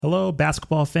Hello,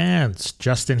 basketball fans.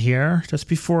 Justin here. Just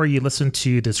before you listen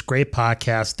to this great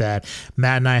podcast that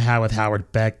Matt and I had with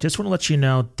Howard Beck, just want to let you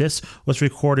know this was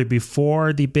recorded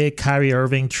before the big Kyrie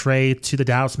Irving trade to the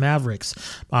Dallas Mavericks.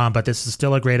 But this is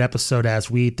still a great episode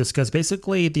as we discuss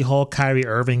basically the whole Kyrie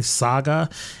Irving saga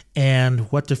and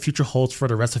what the future holds for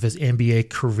the rest of his NBA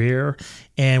career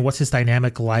and what's his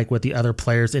dynamic like with the other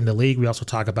players in the league. We also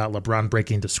talk about LeBron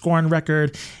breaking the scoring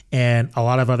record and a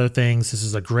lot of other things. This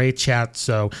is a great chat.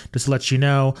 So just to let you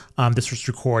know, this was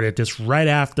recorded just right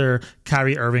after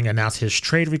Kyrie Irving announced his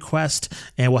trade request,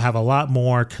 and we'll have a lot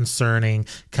more concerning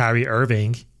Kyrie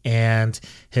Irving and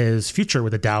his future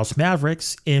with the Dallas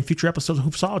Mavericks in future episodes of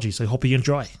Hoopsology. So I hope you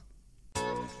enjoy.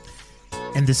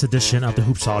 In this edition of the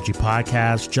Hoopsology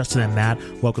podcast, Justin and Matt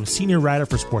welcome senior writer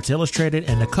for Sports Illustrated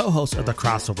and the co-host of the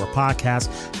Crossover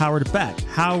podcast, Howard Beck.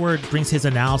 Howard brings his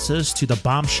analysis to the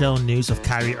bombshell news of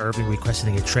Kyrie Irving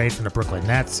requesting a trade from the Brooklyn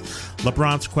Nets,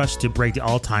 LeBron's quest to break the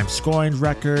all-time scoring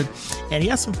record, and he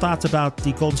has some thoughts about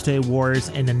the Golden State Warriors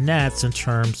and the Nets in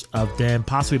terms of them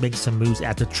possibly making some moves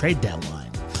at the trade deadline.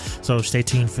 So stay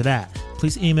tuned for that.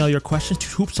 Please email your questions to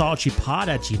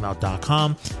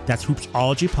hoopsologypod@gmail.com. That's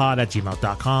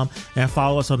hoopsologypod@gmail.com. And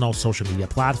follow us on all social media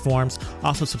platforms.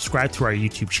 Also subscribe to our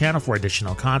YouTube channel for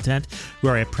additional content. We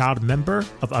are a proud member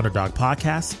of Underdog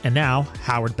Podcasts. And now,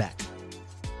 Howard Beck.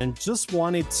 And just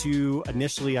wanted to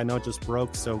initially, I know it just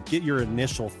broke, so get your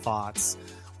initial thoughts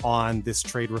on this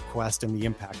trade request and the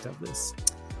impact of this.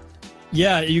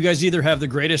 Yeah, you guys either have the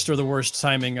greatest or the worst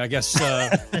timing, I guess, for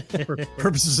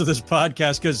purposes of this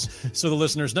podcast, because so the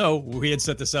listeners know, we had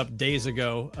set this up days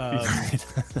ago,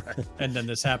 and then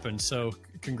this happened. So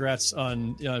congrats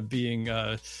on being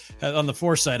on the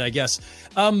foresight, I guess.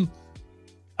 I'll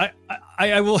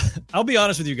be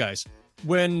honest with you guys.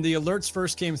 When the alerts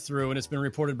first came through, and it's been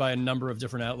reported by a number of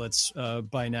different outlets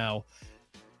by now,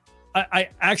 I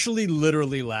actually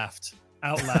literally laughed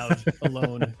out loud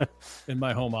alone in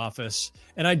my home office.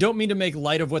 And I don't mean to make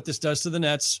light of what this does to the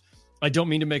Nets. I don't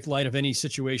mean to make light of any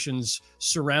situations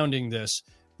surrounding this,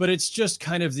 but it's just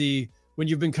kind of when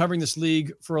you've been covering this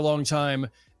league for a long time,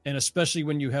 and especially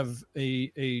when you have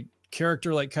a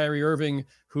character like Kyrie Irving,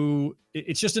 who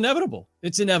it's just inevitable.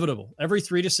 It's inevitable. Every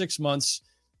 3 to 6 months,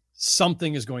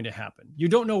 something is going to happen. You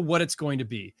don't know what it's going to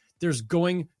be. There's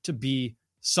going to be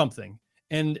something.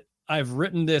 And I've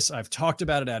written this. I've talked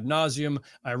about it ad nauseum.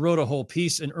 I wrote a whole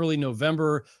piece in early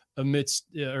November amidst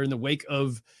or in the wake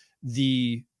of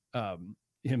the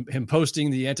him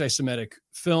posting the anti-Semitic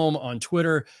film on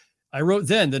Twitter. I wrote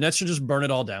then the Nets should just burn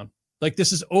it all down. Like,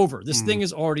 this is over. This thing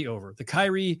is already over. The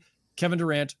Kyrie, Kevin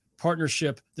Durant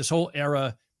partnership, this whole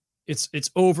era, it's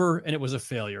over, and it was a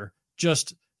failure.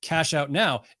 Just cash out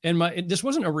now. And this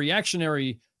wasn't a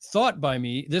reactionary thought by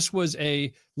me. This was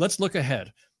let's look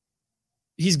ahead.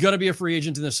 He's going to be a free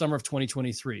agent in the summer of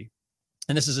 2023.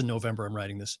 And this is in November. I'm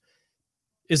writing this.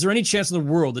 Is there any chance in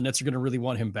the world the Nets are going to really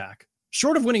want him back?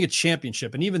 Short of winning a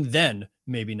championship, and even then,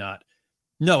 maybe not.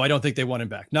 No, I don't think they want him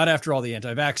back. Not after all the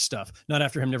anti-vax stuff. Not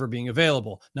after him never being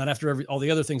available. Not after all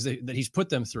the other things that he's put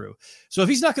them through. So if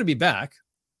he's not going to be back,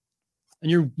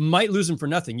 and you might lose him for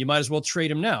nothing, you might as well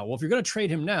trade him now. Well, if you're going to trade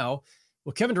him now,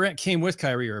 well, Kevin Durant came with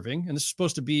Kyrie Irving, and this is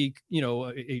supposed to be,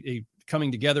 a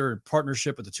coming together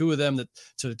partnership with the two of them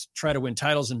to try to win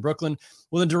titles in Brooklyn.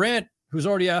 Well, then Durant, who's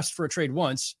already asked for a trade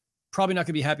once, probably not going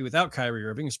to be happy without Kyrie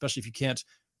Irving, especially if you can't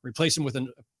replace him with a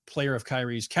player of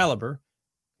Kyrie's caliber.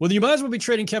 Well, then you might as well be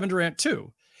trading Kevin Durant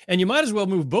too. And you might as well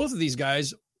move both of these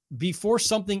guys before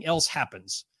something else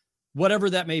happens, whatever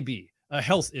that may be, a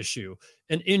health issue,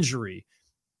 an injury,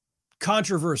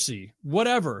 controversy,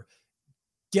 whatever.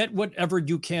 Get whatever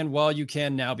you can while you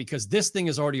can now, because this thing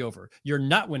is already over. You're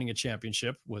not winning a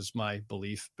championship, was my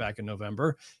belief back in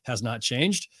November. Has not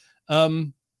changed.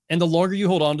 And the longer you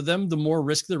hold on to them, the more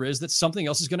risk there is that something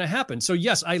else is going to happen. So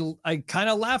yes, I kind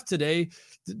of laughed today,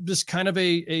 just kind of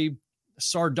a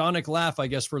sardonic laugh, I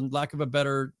guess, for lack of a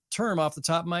better term, off the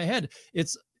top of my head.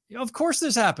 It's, of course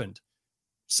this happened.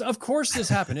 So of course this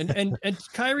happened. And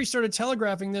Kyrie started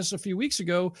telegraphing this a few weeks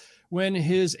ago when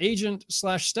his agent /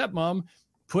 stepmom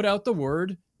put out the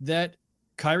word that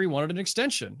Kyrie wanted an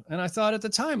extension. And I thought at the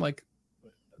time, like,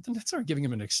 the Nets aren't giving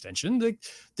him an extension.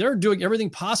 They're doing everything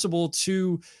possible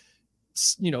to,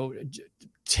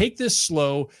 take this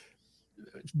slow,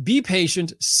 be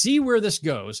patient, see where this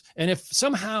goes. And if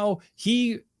somehow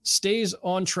he stays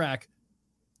on track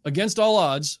against all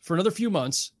odds for another few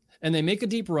months, and they make a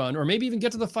deep run, or maybe even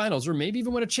get to the finals, or maybe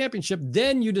even win a championship,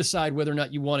 then you decide whether or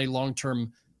not you want a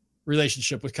long-term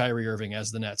relationship with Kyrie Irving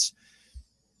as the Nets.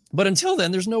 But until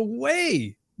then, there's no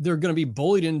way they're going to be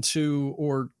bullied into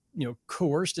or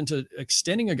coerced into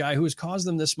extending a guy who has caused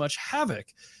them this much havoc.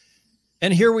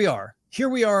 And here we are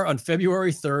on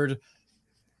February 3rd,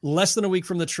 less than a week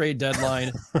from the trade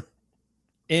deadline.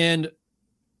 And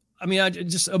I mean, I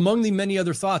just, among the many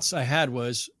other thoughts I had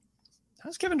was,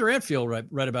 how's Kevin Durant feel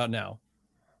right about now?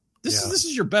 This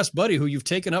is your best buddy who you've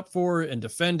taken up for and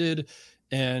defended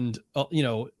and,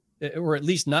 or at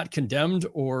least not condemned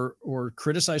or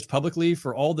criticized publicly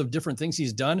for all the different things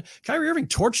he's done. Kyrie Irving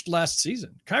torched last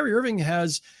season. Kyrie Irving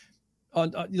has,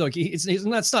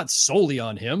 that's not solely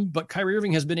on him, but Kyrie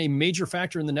Irving has been a major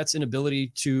factor in the Nets' inability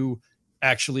to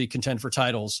actually contend for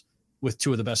titles with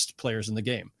two of the best players in the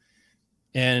game.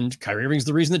 And Kyrie Irving's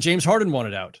the reason that James Harden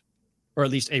wanted out, or at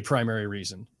least a primary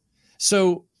reason.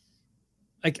 So,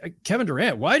 Kevin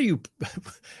Durant, what do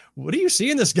you see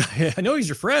in this guy? I know he's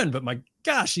your friend, but my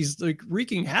gosh, he's like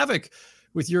wreaking havoc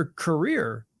with your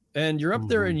career, and you're up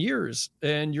there in years,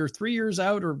 and you're 3 years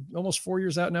out or almost 4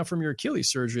 years out now from your Achilles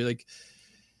surgery. Like,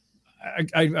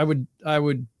 I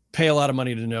would pay a lot of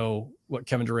money to know what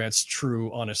Kevin Durant's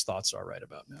true, honest thoughts are right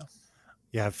about now.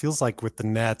 Yeah, it feels like with the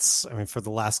Nets, I mean, for the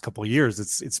last couple of years,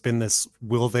 it's been this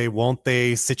will they, won't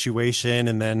they situation,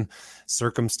 and then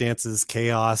circumstances,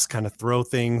 chaos kind of throw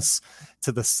things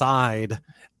to the side.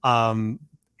 And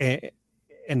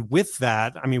with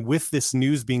that, I mean, with this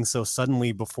news being so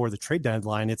suddenly before the trade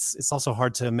deadline, it's also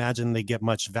hard to imagine they get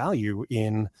much value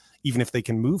in, even if they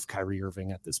can move Kyrie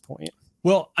Irving at this point.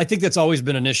 Well, I think that's always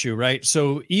been an issue, right?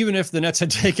 So even if the Nets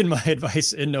had taken my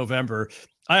advice in November,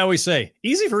 I always say,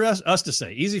 easy for us to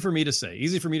say, easy for me to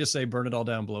say, burn it all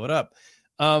down, blow it up.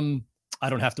 I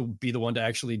don't have to be the one to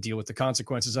actually deal with the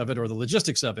consequences of it or the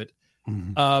logistics of it.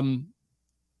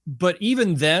 But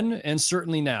even then, and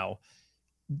certainly now,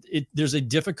 there's a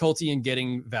difficulty in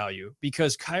getting value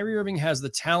because Kyrie Irving has the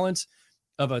talent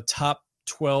of a top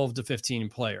 12 to 15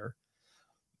 player.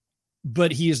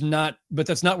 But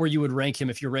that's not where you would rank him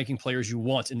if you're ranking players you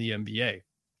want in the NBA.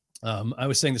 I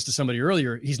was saying this to somebody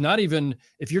earlier. He's not even,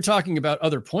 if you're talking about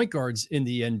other point guards in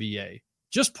the NBA,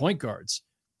 just point guards,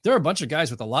 there are a bunch of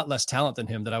guys with a lot less talent than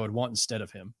him that I would want instead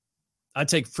of him. I'd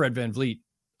take Fred VanVleet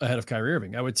ahead of Kyrie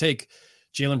Irving. I would take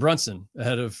Jalen Brunson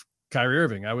ahead of Kyrie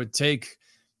Irving. I would take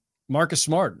Marcus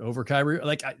Smart over Kyrie.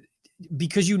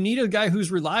 Because you need a guy who's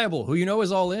reliable, who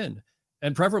is all in.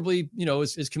 And preferably,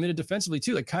 is committed defensively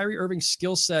too. Like Kyrie Irving's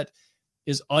skill set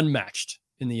is unmatched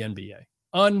in the NBA.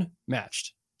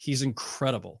 Unmatched. He's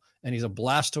incredible, and he's a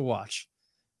blast to watch.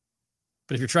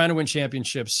 But if you're trying to win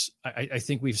championships, I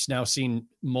think we've now seen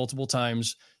multiple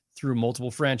times through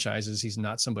multiple franchises, he's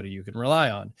not somebody you can rely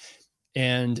on.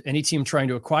 And any team trying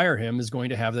to acquire him is going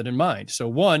to have that in mind. So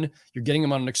one, you're getting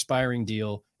him on an expiring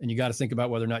deal, and you got to think about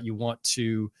whether or not you want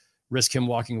to risk him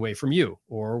walking away from you,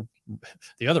 or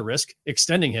the other risk,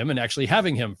 extending him and actually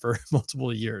having him for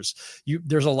multiple years.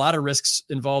 There's a lot of risks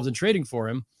involved in trading for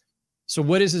him. So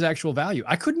what is his actual value?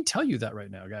 I couldn't tell you that right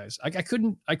now, guys. I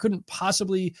couldn't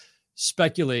possibly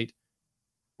speculate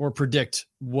or predict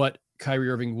what Kyrie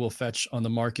Irving will fetch on the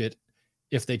market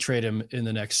if they trade him in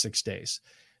the next 6 days.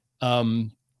 I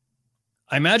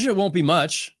imagine it won't be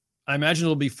much. I imagine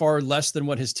it'll be far less than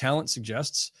what his talent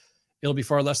suggests. It'll be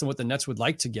far less than what the Nets would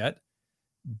like to get.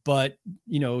 But,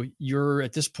 you're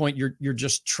at this point, you're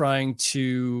just trying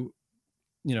to,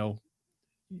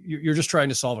 you're just trying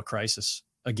to solve a crisis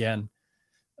again.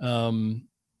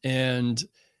 And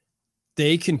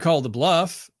they can call the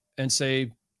bluff and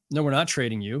say, no, we're not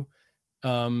trading you.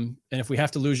 And if we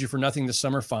have to lose you for nothing this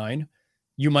summer, fine.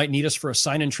 You might need us for a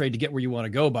sign and trade to get where you want to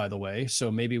go, by the way.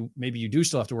 So maybe you do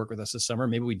still have to work with us this summer.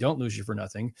 Maybe we don't lose you for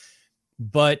nothing.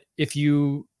 But if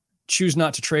you choose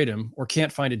not to trade him or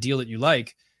can't find a deal that you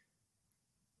like,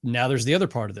 now there's the other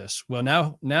part of this. Well,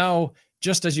 now,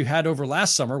 just as you had over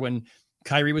last summer when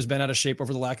Kyrie was bent out of shape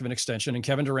over the lack of an extension and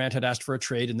Kevin Durant had asked for a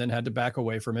trade and then had to back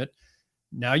away from it.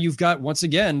 Now you've got, once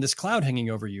again, this cloud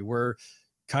hanging over you where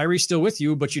Kyrie's still with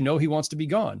you, but he wants to be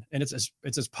gone. And it's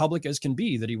as public as can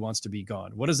be that he wants to be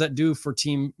gone. What does that do for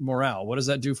team morale? What does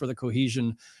that do for the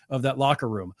cohesion of that locker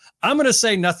room? I'm going to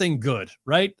say nothing good,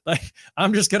 right? Like,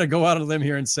 I'm just going to go out on a limb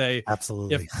here and say,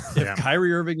 absolutely. If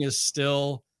Kyrie Irving is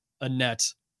still a Net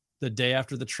the day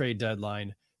after the trade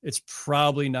deadline, it's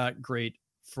probably not great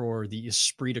for the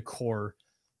esprit de corps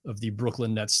of the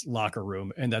Brooklyn Nets locker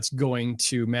room. And that's going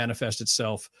to manifest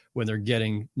itself when they're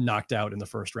getting knocked out in the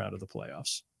first round of the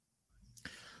playoffs.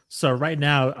 So right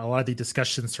now, a lot of the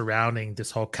discussion surrounding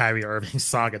this whole Kyrie Irving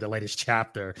saga, the latest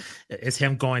chapter, is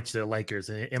him going to the Lakers.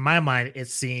 And in my mind, it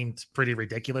seemed pretty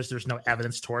ridiculous. There's no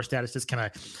evidence towards that. It's just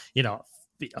kind of,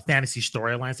 fantasy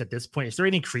storylines at this point. Is there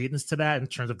any credence to that in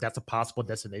terms of that's a possible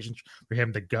destination for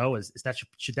him to go? Is that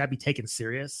should that be taken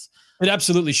serious? It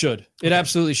absolutely should. It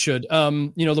absolutely should.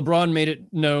 LeBron made it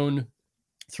known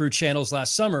through channels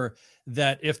last summer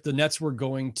that if the Nets were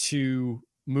going to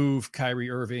move Kyrie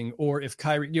Irving, or if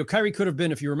Kyrie could have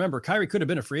been, if you remember, Kyrie could have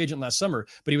been a free agent last summer,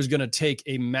 but he was going to take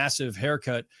a massive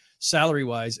haircut salary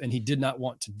wise, and he did not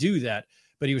want to do that.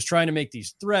 But he was trying to make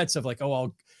these threats of like,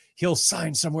 he'll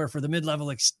sign somewhere for the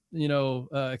mid-level,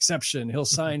 exception. He'll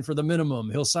sign for the minimum.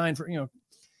 He'll sign for,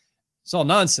 it's all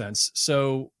nonsense.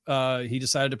 So he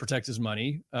decided to protect his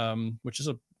money, which is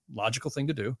a logical thing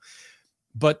to do.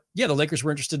 But yeah, the Lakers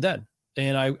were interested then.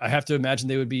 And I have to imagine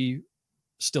they would be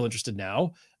still interested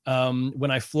now. When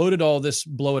I floated all this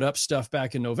blow it up stuff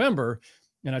back in November,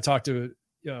 and I talked to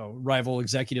rival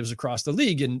executives across the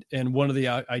league, and one of the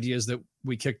ideas that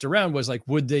we kicked around was like,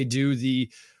 would they do the,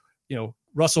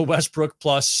 Russell Westbrook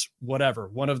plus whatever,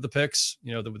 one of the picks,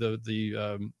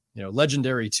 the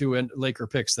legendary 2 Laker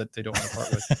picks that they don't want to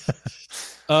part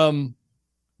with.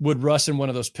 Would Russ and one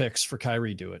of those picks for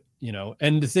Kyrie do it?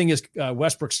 And the thing is,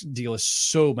 Westbrook's deal is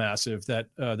so massive that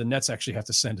the Nets actually have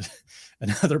to send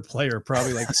another player,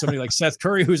 probably like somebody like Seth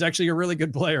Curry, who's actually a really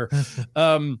good player.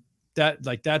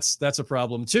 That's a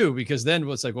problem too, because then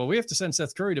it's like, well, we have to send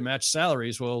Seth Curry to match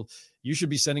salaries. Well, you should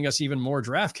be sending us even more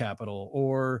draft capital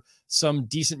or some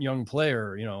decent young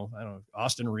player, I don't know,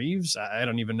 Austin Reeves. I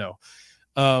don't even know.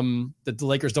 That the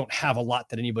Lakers don't have a lot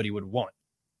that anybody would want.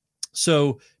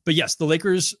 So, but yes, the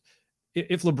Lakers,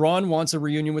 if LeBron wants a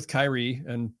reunion with Kyrie,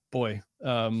 and boy,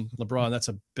 LeBron, that's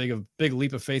a big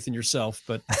leap of faith in yourself,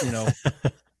 but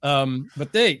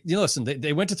but they, listen,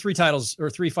 they went to 3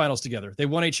 finals together. They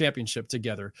won a championship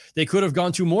together. They could have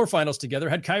gone to more finals together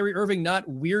had Kyrie Irving not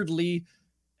weirdly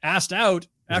asked out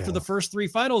after the first 3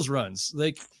 finals runs.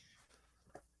 Like,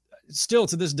 still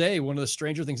to this day, one of the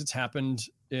stranger things that's happened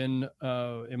in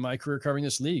my career covering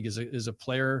this league is a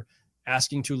player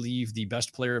asking to leave the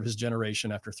best player of his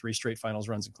generation after 3 straight finals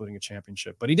runs, including a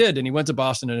championship. But he did, and he went to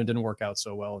Boston, and it didn't work out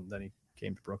so well, and then he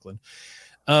came to Brooklyn.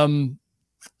 But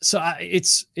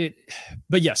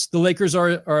yes, the Lakers are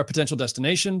a potential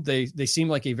destination. They seem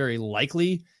like a very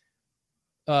likely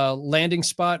landing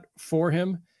spot for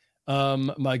him.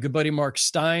 My good buddy Mark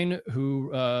Stein,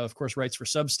 who of course writes for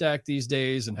Substack these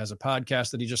days and has a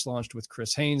podcast that he just launched with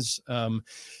Chris Haynes.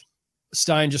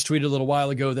 Stein just tweeted a little while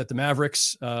ago that the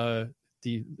Mavericks,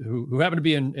 who happen to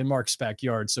be in Mark's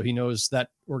backyard, so he knows that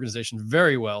organization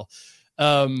very well.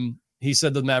 He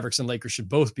said the Mavericks and Lakers should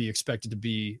both be expected to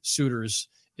be suitors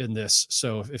in this.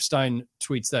 So if Stein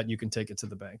tweets that, you can take it to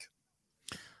the bank.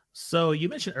 So you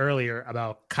mentioned earlier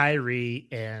about Kyrie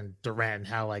and Durant,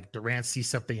 how like Durant sees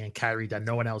something in Kyrie that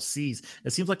no one else sees.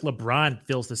 It seems like LeBron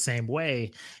feels the same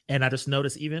way. And I just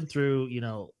noticed even through,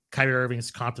 Kyrie Irving's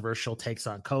controversial takes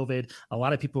on COVID, a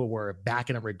lot of people were back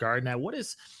in a regard. Now, what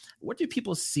do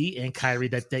people see in Kyrie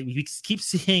that we keep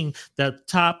seeing the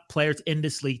top players in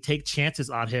this league take chances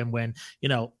on him when,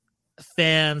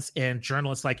 fans and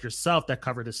journalists like yourself that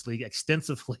cover this league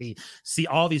extensively see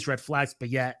all these red flags, but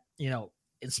yet,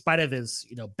 in spite of his,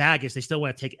 baggage, they still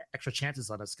want to take extra chances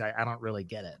on this guy. I don't really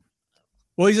get it.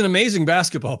 Well, he's an amazing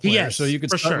basketball player, yes, so you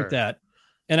could start with that.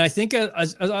 And I think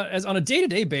as on a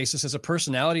day-to-day basis, as a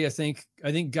personality, I think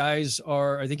he's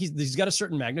got a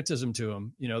certain magnetism to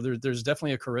him. There's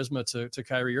definitely a charisma to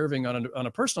Kyrie Irving on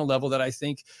a personal level that I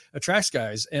think attracts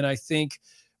guys. And I think,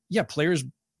 players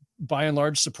by and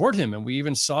large support him. And we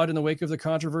even saw it in the wake of the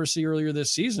controversy earlier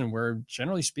this season, where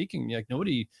generally speaking, like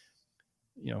nobody,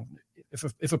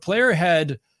 if a player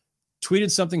had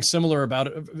tweeted something similar about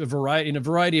a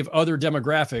variety of other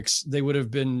demographics, they would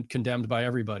have been condemned by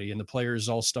everybody, and the players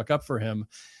all stuck up for him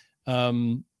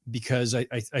because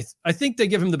I think they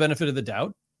give him the benefit of the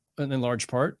doubt in large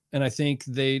part, and I think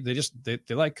they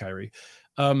like Kyrie.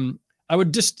 I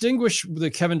would distinguish the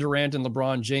Kevin Durant and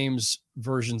LeBron James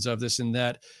versions of this in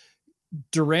that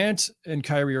Durant and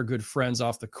Kyrie are good friends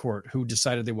off the court who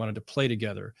decided they wanted to play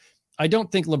together. I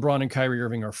don't think LeBron and Kyrie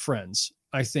Irving are friends.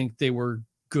 I think they were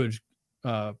good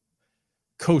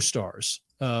co-stars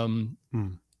in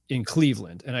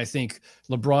Cleveland. And I think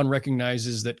LeBron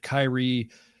recognizes that Kyrie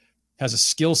has a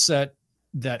skill set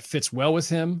that fits well with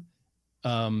him.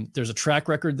 There's a track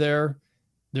record there.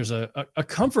 There's a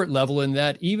comfort level in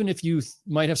that, even if you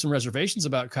might have some reservations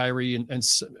about Kyrie and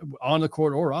on the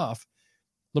court or off,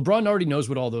 LeBron already knows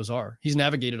what all those are. He's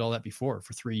navigated all that before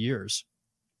for 3 years.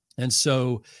 And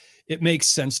so it makes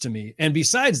sense to me. And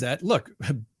besides that, look,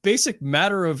 basic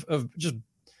matter of just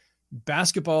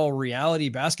basketball reality,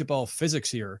 basketball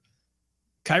physics here.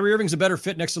 Kyrie Irving's a better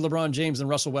fit next to LeBron James than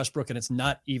Russell Westbrook, and it's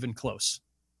not even close.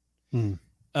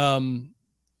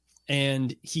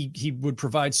 and he would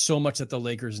provide so much that the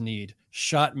Lakers need: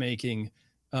 shot making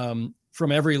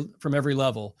from every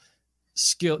level,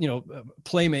 skill,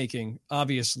 playmaking,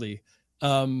 obviously,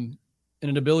 and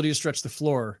an ability to stretch the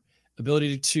floor,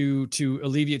 ability to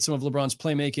alleviate some of LeBron's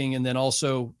playmaking, and then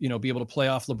also, be able to play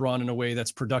off LeBron in a way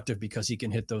that's productive because he can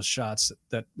hit those shots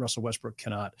that Russell Westbrook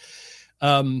cannot.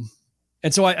 And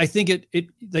so I think it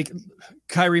like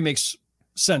Kyrie makes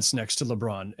sense next to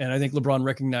LeBron. And I think LeBron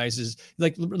recognizes,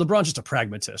 like, LeBron's just a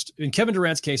pragmatist. In Kevin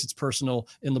Durant's case, it's personal.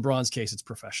 In LeBron's case, it's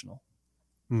professional.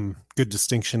 Good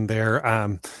distinction there.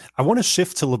 I want to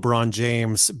shift to LeBron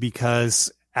James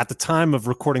because at the time of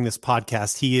recording this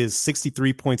podcast, he is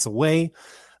 63 points away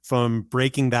from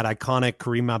breaking that iconic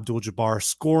Kareem Abdul-Jabbar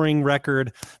scoring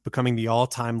record, becoming the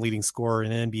all-time leading scorer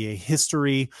in NBA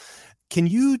history. Can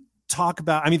you talk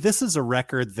about, this is a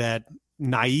record that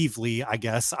naively, I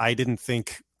guess, I didn't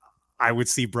think I would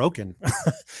see broken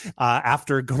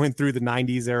after going through the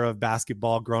 90s era of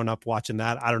basketball, growing up watching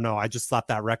that. I don't know. I just thought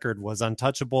that record was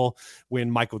untouchable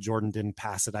when Michael Jordan didn't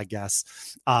pass it, I guess.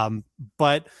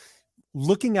 But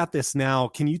looking at this now,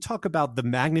 can you talk about the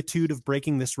magnitude of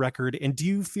breaking this record? And do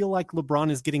you feel like LeBron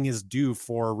is getting his due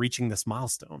for reaching this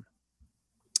milestone?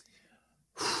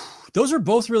 Those are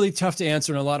both really tough to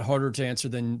answer and a lot harder to answer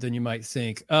than you might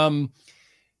think.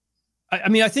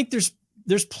 I think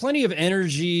there's plenty of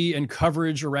energy and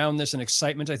coverage around this and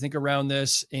excitement, I think, around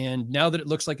this. And now that it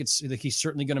looks like he's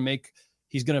certainly going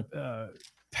to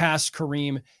pass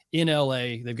Kareem in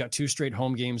LA. They've got 2 straight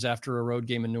home games after a road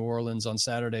game in New Orleans on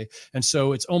Saturday. And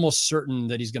so it's almost certain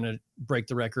that he's going to break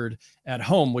the record at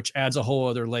home, which adds a whole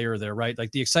other layer there, right?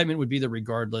 Like, the excitement would be there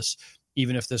regardless,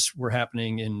 even if this were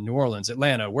happening in New Orleans,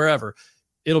 Atlanta, wherever.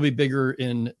 It'll be bigger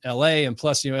in LA. And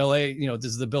plus, LA, this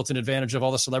is the built-in advantage of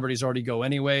all the celebrities already go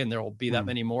anyway. And there will be that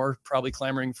many more probably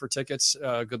clamoring for tickets.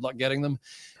 Good luck getting them.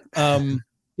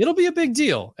 It'll be a big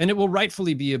deal, and it will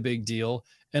rightfully be a big deal.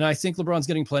 And I think LeBron's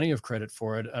getting plenty of credit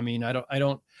for it. I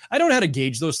don't know how to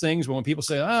gauge those things. But when people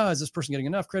say, is this person getting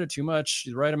enough credit, too much,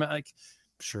 the right amount? Like,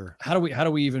 sure. How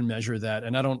do we even measure that?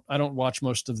 And I don't watch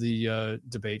most of the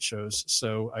debate shows,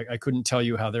 so I couldn't tell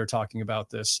you how they're talking about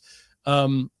this.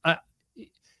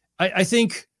 I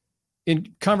think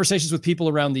in conversations with people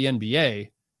around the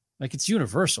NBA, like, it's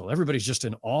universal. Everybody's just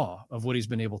in awe of what he's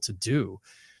been able to do.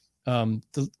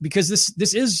 Because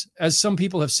this is, as some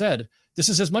people have said, this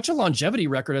is as much a longevity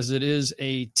record as it is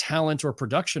a talent or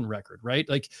production record, right?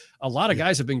 Like, a lot of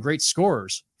guys have been great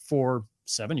scorers for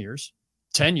 7 years,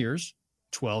 10 years,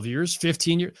 12 years,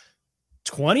 15 years,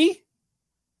 20,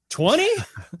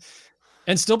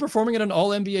 and still performing at an all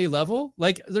NBA level.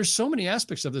 Like, there's so many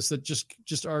aspects of this that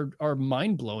just are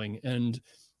mind blowing. And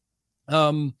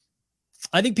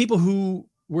I think people who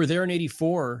were there in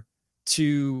 '84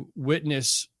 to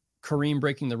witness Kareem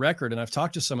breaking the record, and I've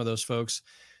talked to some of those folks,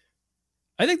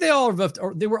 I think they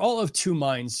were all of two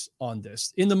minds on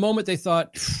this. In the moment, they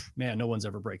thought, man, no one's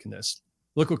ever breaking this.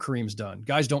 Look what Kareem's done.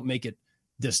 Guys don't make it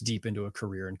this deep into a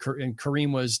career. And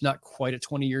Kareem was not quite at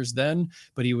 20 years then,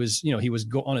 but he was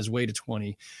on his way to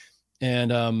 20.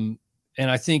 And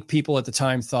I think people at the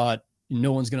time thought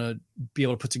no one's going to be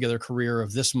able to put together a career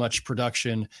of this much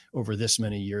production over this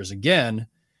many years again.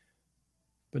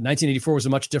 But 1984 was a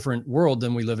much different world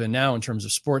than we live in now in terms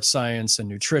of sports science and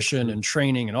nutrition and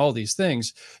training and all these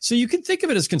things. So you can think of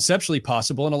it as conceptually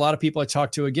possible. And a lot of people I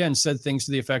talked to, again, said things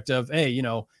to the effect of, hey,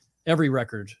 every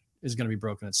record is going to be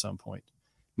broken at some point.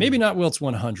 Maybe not Wilt's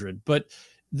 100, but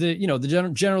the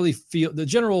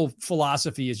general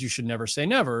philosophy is you should never say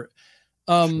never.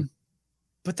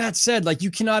 But that said, like,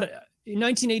 you cannot, in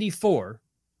 1984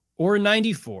 or in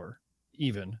 94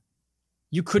 even,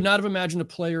 you could not have imagined a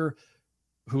player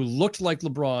who looked like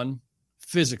LeBron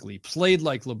physically, played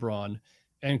like LeBron,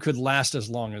 and could last as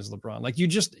long as LeBron. Like,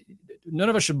 none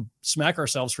of us should smack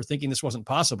ourselves for thinking this wasn't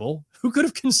possible. Who could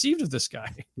have conceived of this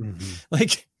guy? Mm-hmm.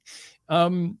 Like,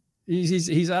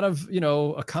 he's out of,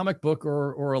 a comic book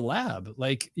or a lab.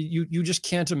 Like, you just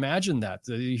can't imagine that.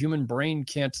 The human brain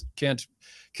can't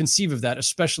conceive of that,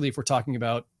 especially if we're talking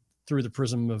about through the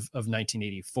prism of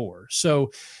 1984.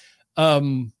 So,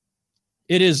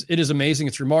 It is amazing.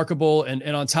 It's remarkable. And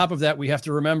on top of that, we have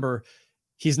to remember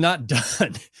he's not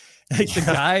done. Like,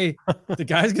 the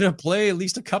guy's going to play at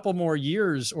least a couple more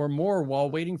years or more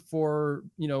while waiting for,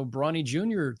 Bronny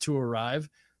Jr. to arrive.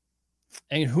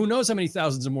 And who knows how many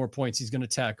thousands of more points he's going to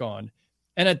tack on.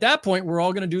 And at that point, we're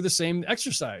all going to do the same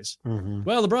exercise. Mm-hmm.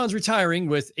 Well, LeBron's retiring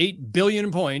with 8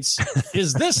 billion points.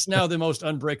 Is this now the most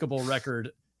unbreakable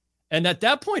record? And at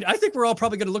that point, I think we're all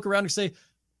probably going to look around and say,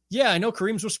 yeah, I know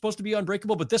Kareem's was supposed to be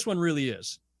unbreakable, but this one really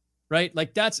is, right?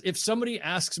 Like, that's, if somebody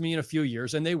asks me in a few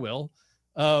years, and they will,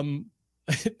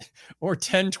 or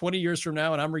 10, 20 years from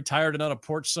now, and I'm retired and on a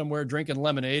porch somewhere drinking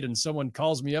lemonade, and someone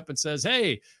calls me up and says,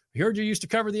 hey, we heard you used to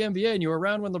cover the NBA and you were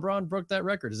around when LeBron broke that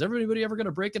record. Is everybody ever going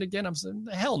to break it again? I'm saying,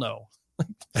 hell no.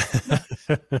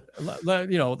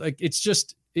 Like it's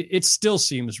just, it still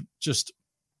seems just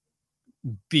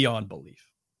beyond belief.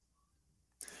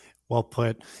 Well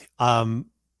put.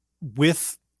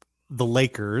 With the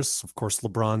Lakers, of course,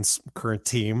 LeBron's current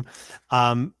team,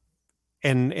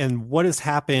 and what has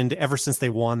happened ever since they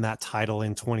won that title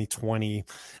in 2020.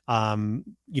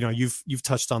 You've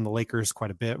touched on the Lakers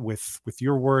quite a bit with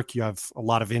your work. You have a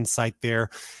lot of insight there.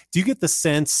 Do you get the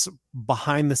sense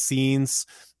behind the scenes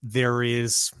there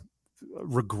is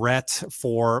regret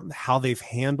for how they've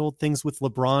handled things with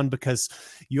LeBron? Because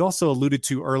you also alluded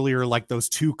to earlier, like those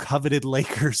two coveted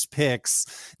Lakers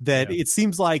picks that It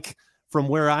seems like from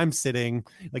where I'm sitting,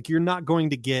 like you're not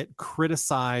going to get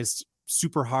criticized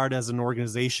super hard as an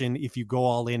organization if you go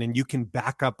all in and you can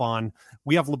back up on,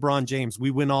 we have LeBron James.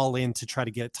 We went all in to try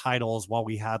to get titles while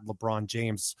we had LeBron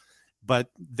James. But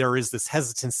there is this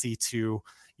hesitancy to,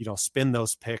 spin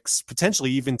those picks, potentially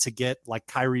even to get like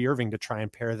Kyrie Irving to try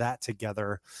and pair that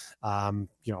together,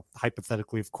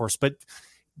 hypothetically, of course. But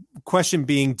question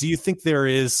being, do you think there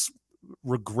is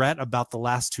regret about the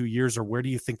last 2 years, or where do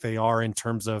you think they are in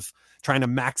terms of trying to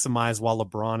maximize while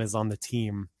LeBron is on the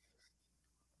team?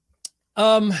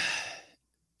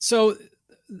 So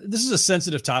this is a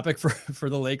sensitive topic for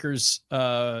the Lakers,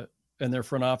 and their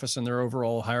front office and their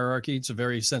overall hierarchy. It's a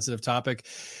very sensitive topic.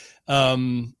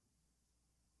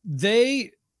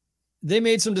 They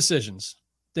made some decisions.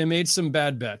 They made some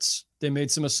bad bets. They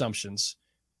made some assumptions,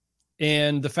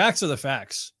 and the facts are the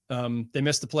facts. They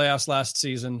missed the playoffs last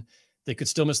season. They could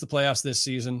still miss the playoffs this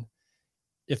season.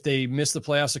 If they miss the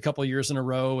playoffs a couple of years in a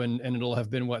row, and it'll have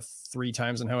been 3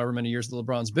 times in however many years that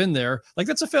LeBron's been there, like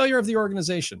that's a failure of the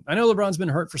organization. I know LeBron's been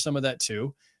hurt for some of that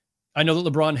too. I know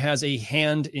that LeBron has a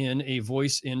hand in, a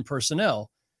voice in personnel,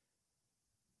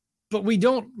 but we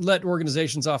don't let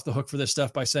organizations off the hook for this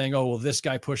stuff by saying, oh, well, this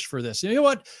guy pushed for this. You know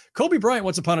what? Kobe Bryant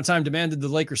once upon a time demanded the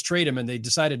Lakers trade him, and they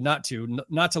decided not to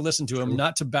listen to him,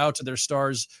 not to bow to their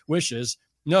stars' wishes.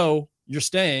 No, you're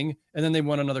staying. And then they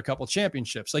won another couple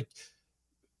championships. Like,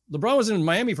 LeBron was in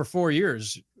Miami for 4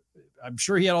 years. I'm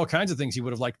sure he had all kinds of things he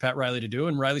would have liked Pat Riley to do.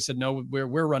 And Riley said, no, we're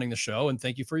running the show, and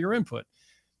thank you for your input.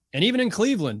 And even in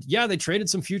Cleveland, they traded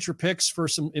some future picks for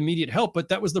some immediate help, but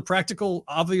that was the practical,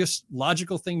 obvious,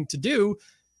 logical thing to do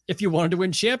if you wanted to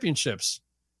win championships,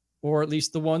 or at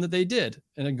least the one that they did,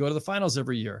 and then go to the finals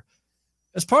every year.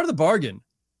 As part of the bargain.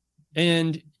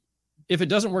 And if it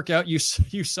doesn't work out, you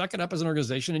suck it up as an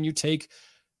organization and you take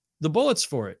the bullets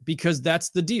for it, because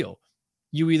that's the deal.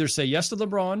 You either say yes to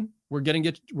LeBron, we're going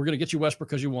to get you Westbrook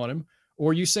because you want him,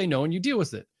 or you say no and you deal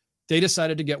with it. They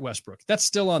decided to get Westbrook. That's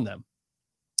still on them.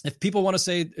 If people want to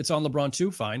say it's on LeBron too,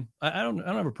 fine. I don't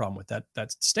have a problem with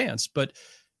that stance, but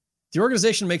the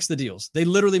organization makes the deals. They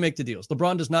literally make the deals.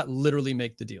 LeBron does not literally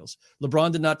make the deals.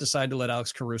 LeBron did not decide to let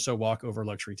Alex Caruso walk over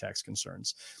luxury tax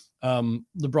concerns.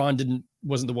 LeBron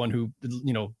wasn't the one who,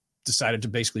 decided to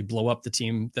basically blow up the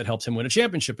team that helped him win a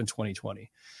championship in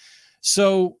 2020.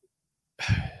 So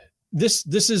this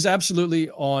is absolutely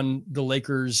on the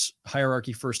Lakers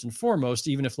hierarchy first and foremost,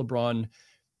 even if LeBron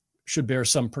should bear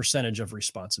some percentage of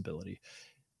responsibility.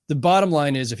 The bottom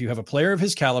line is, if you have a player of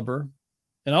his caliber,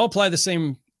 and I'll apply the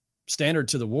same standard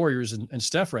to the Warriors and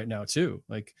Steph right now too.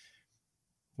 Like,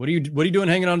 what are you doing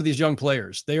hanging on to these young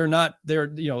players? I don't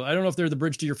know if they're the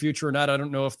bridge to your future or not. I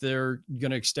don't know if they're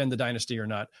going to extend the dynasty or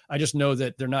not. I just know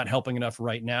that they're not helping enough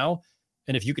right now.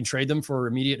 And if you can trade them for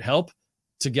immediate help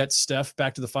to get Steph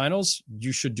back to the finals,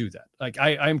 you should do that. Like,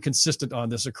 I'm consistent on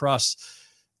this across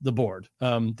the board.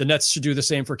 The Nets should do the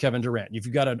same for Kevin Durant. If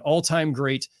you've got an all-time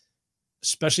great,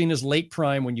 especially in his late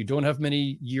prime, when you don't have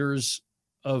many years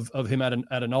of him at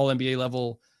an all NBA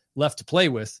level left to play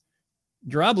with,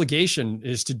 your obligation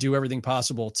is to do everything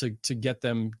possible to get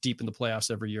them deep in the playoffs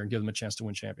every year and give them a chance to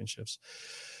win championships.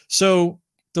 So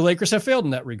the Lakers have failed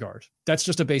in that regard. That's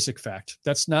just a basic fact.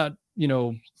 That's not,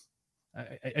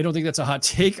 I don't think that's a hot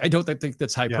take. I don't think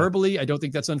that's hyperbole. I don't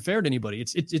think that's unfair to anybody.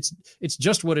 It's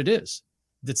just what it is.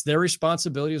 It's their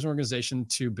responsibility as an organization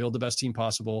to build the best team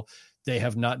possible. They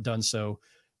have not done so.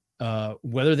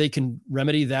 Whether they can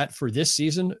remedy that for this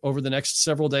season over the next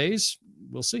several days,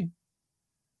 we'll see.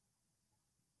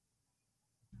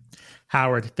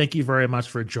 Howard, thank you very much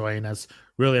for joining us.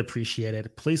 Really appreciate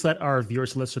it. Please let our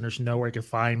viewers and listeners know where you can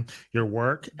find your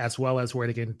work, as well as where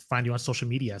they can find you on social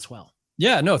media as well.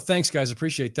 Yeah, no, thanks, guys.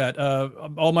 Appreciate that.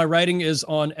 All my writing is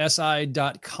on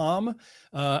si.com.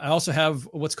 I also have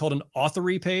what's called an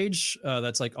authory page.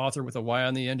 That's like author with a Y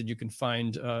on the end. And you can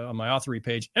find on my authory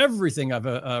page everything I've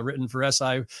written for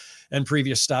SI and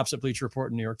previous stops at Bleacher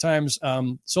Report and New York Times.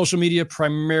 Social media,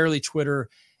 primarily Twitter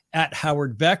at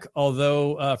Howard Beck.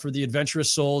 Although for the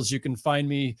adventurous souls, you can find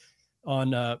me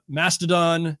on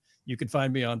Mastodon. You can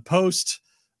find me on Post.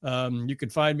 You can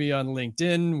find me on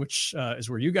LinkedIn, which is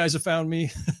where you guys have found me.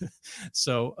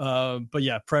 So, but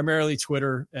yeah, primarily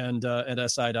Twitter and at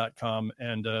si.com.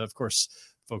 And of course,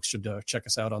 folks should check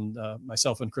us out on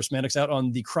myself and Chris Mannix out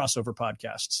on the Crossover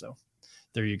podcast. So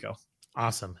there you go.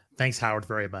 Awesome. Thanks, Howard,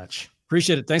 very much.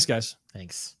 Appreciate it. Thanks, guys.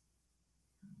 Thanks.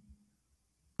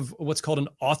 What's called an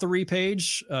authory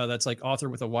page. That's like author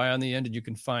with a Y on the end. And you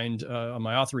can find on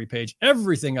my authory page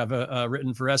everything I've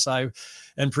written for SI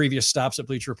and previous stops at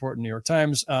Bleacher Report and New York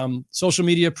Times. Social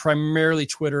media, primarily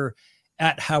Twitter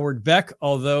at Howard Beck.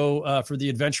 Although for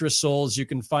the adventurous souls, you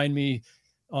can find me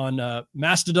on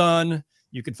Mastodon.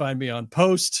 You can find me on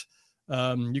Post.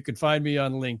 You can find me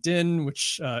on LinkedIn,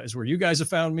 which is where you guys have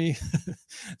found me.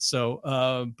 So,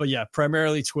 but yeah,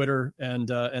 primarily Twitter and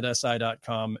at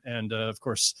si.com. And of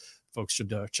course, folks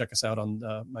should check us out on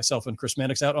myself and Chris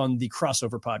Mannix out on the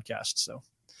Crossover podcast. So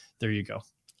there you go.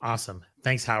 Awesome.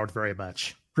 Thanks, Howard, very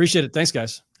much. Appreciate it. Thanks,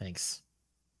 guys. Thanks.